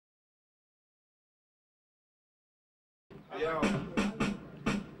Yo,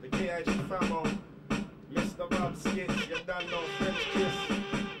 the K.I.G famo, Mr. Bob SKITZ, you done know FrenchKiss.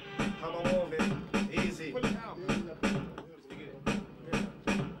 Come on over, easy.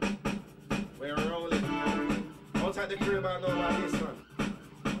 We're rolling. Outside the crib, I know about this one.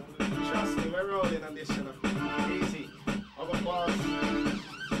 Trust me, we're rolling on this, you know. Easy. I got bars.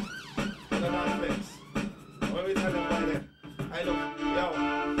 On the non-flex. When we tell them by them, I look, yo,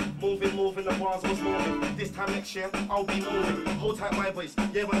 moving, the bars was moving. This time next year, I'll be moving. Hold tight, my boys,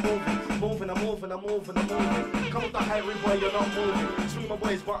 yeah, we're moving. I'm moving. Come with the high rim, boy, you're not moving. Swing my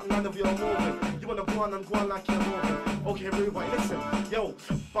boys, but none of you are moving. You wanna go on and go on like you're moving. Okay, everybody, listen, yo,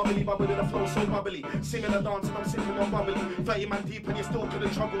 bubbly, the flow so bubbly. Singing and dancing, I'm sipping on bubbly. 30 man deep and you still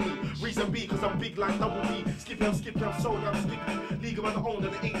couldn't trouble me. Reason B, cause I'm big like double B. Skippy, I'm so damn skippy. League of my own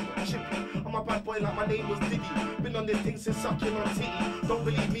and the ain't chippy. I'm a bad boy like my name was Diddy. Been on this thing since sucking on titty. Don't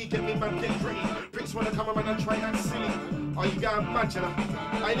believe me, get me man, get pretty. Pricks wanna come around and try and silly. Are you going mad, you know?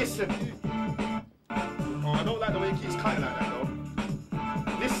 I listen. Oh, I don't like the way he keeps cutting like that though.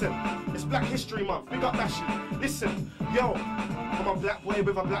 Listen, it's Black History Month, we got that shit. Listen, yo, I'm a black boy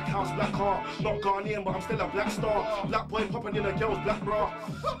with a black house, black car. Not Ghanaian, but I'm still a black star. Black boy popping in a girl's black bra.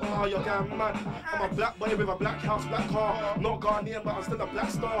 Oh, you're going mad. I'm a black boy with a black house, black car. Not Ghanaian, but I'm still a black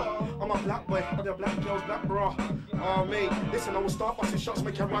star. I'm a black boy with a black girl's black bra. Oh, mate, listen, I will start busting shots,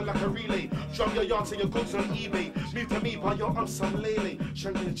 make you run like a relay. Drum your yards and your goods on eBay. Move to me, but you're on some lele.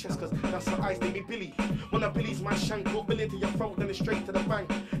 Shank in the chest, cause that's the eyes, name me Billy. When the Billy's my shank, put Billy to your throat, then it's straight to the bank.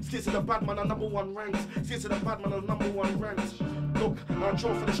 SKITZ to the bad man, are #1 ranked. SKITZ to the bad man, are #1 ranked. Look, I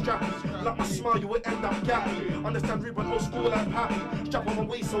draw for the strappies. Like my smile, you would end up gappy. Understand Ruben, old school like Pappy. Strap on my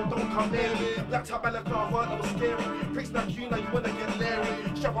waist, so don't come near me. Black top balaclava, that was scary. Pricks like you, now you wanna get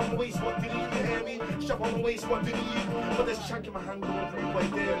Larry. Strap on my waist, what did you hear me? Strap on my waist, what did you? But there's shank in my hand, going through way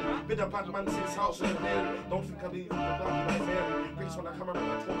dairy. Been a bad man since house in the dairy. Don't think I leave the black my fairy. Pricks when I come around,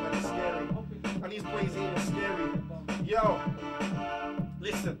 I talk like it's scary. And these boys ain't scary. Yo,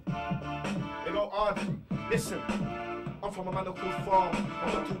 listen, they go hard. Listen. I'm from a man called farm.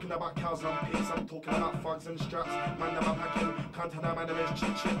 I'm not talking about cows and pigs, I'm talking about thugs and straps. Man, I'm packing, can't tell that man, there's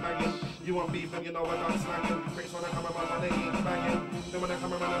chit banging. You want beef, then you know I done slanging. Bricks when I come around, they ain't banging. Then when I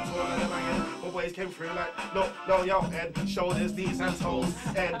come around, I'm talking, they're banging. My boys came through like, no, yo, head, shoulders, knees and toes.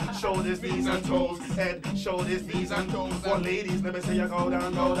 Head, shoulders, knees and toes. Head, shoulders, knees and toes. What ladies, let me say you go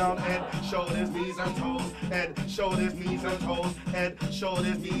down. Head, shoulders, knees and toes. Head, shoulders, knees and toes. Head,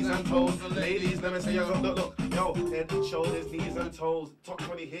 shoulders, knees and toes. Ladies, let me say you go, look, yo, head, shoulders, knees and toes. Top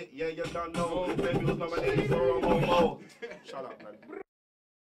 20 hit, yeah, you done know. Baby was nominated for a Momo. Shut up, man.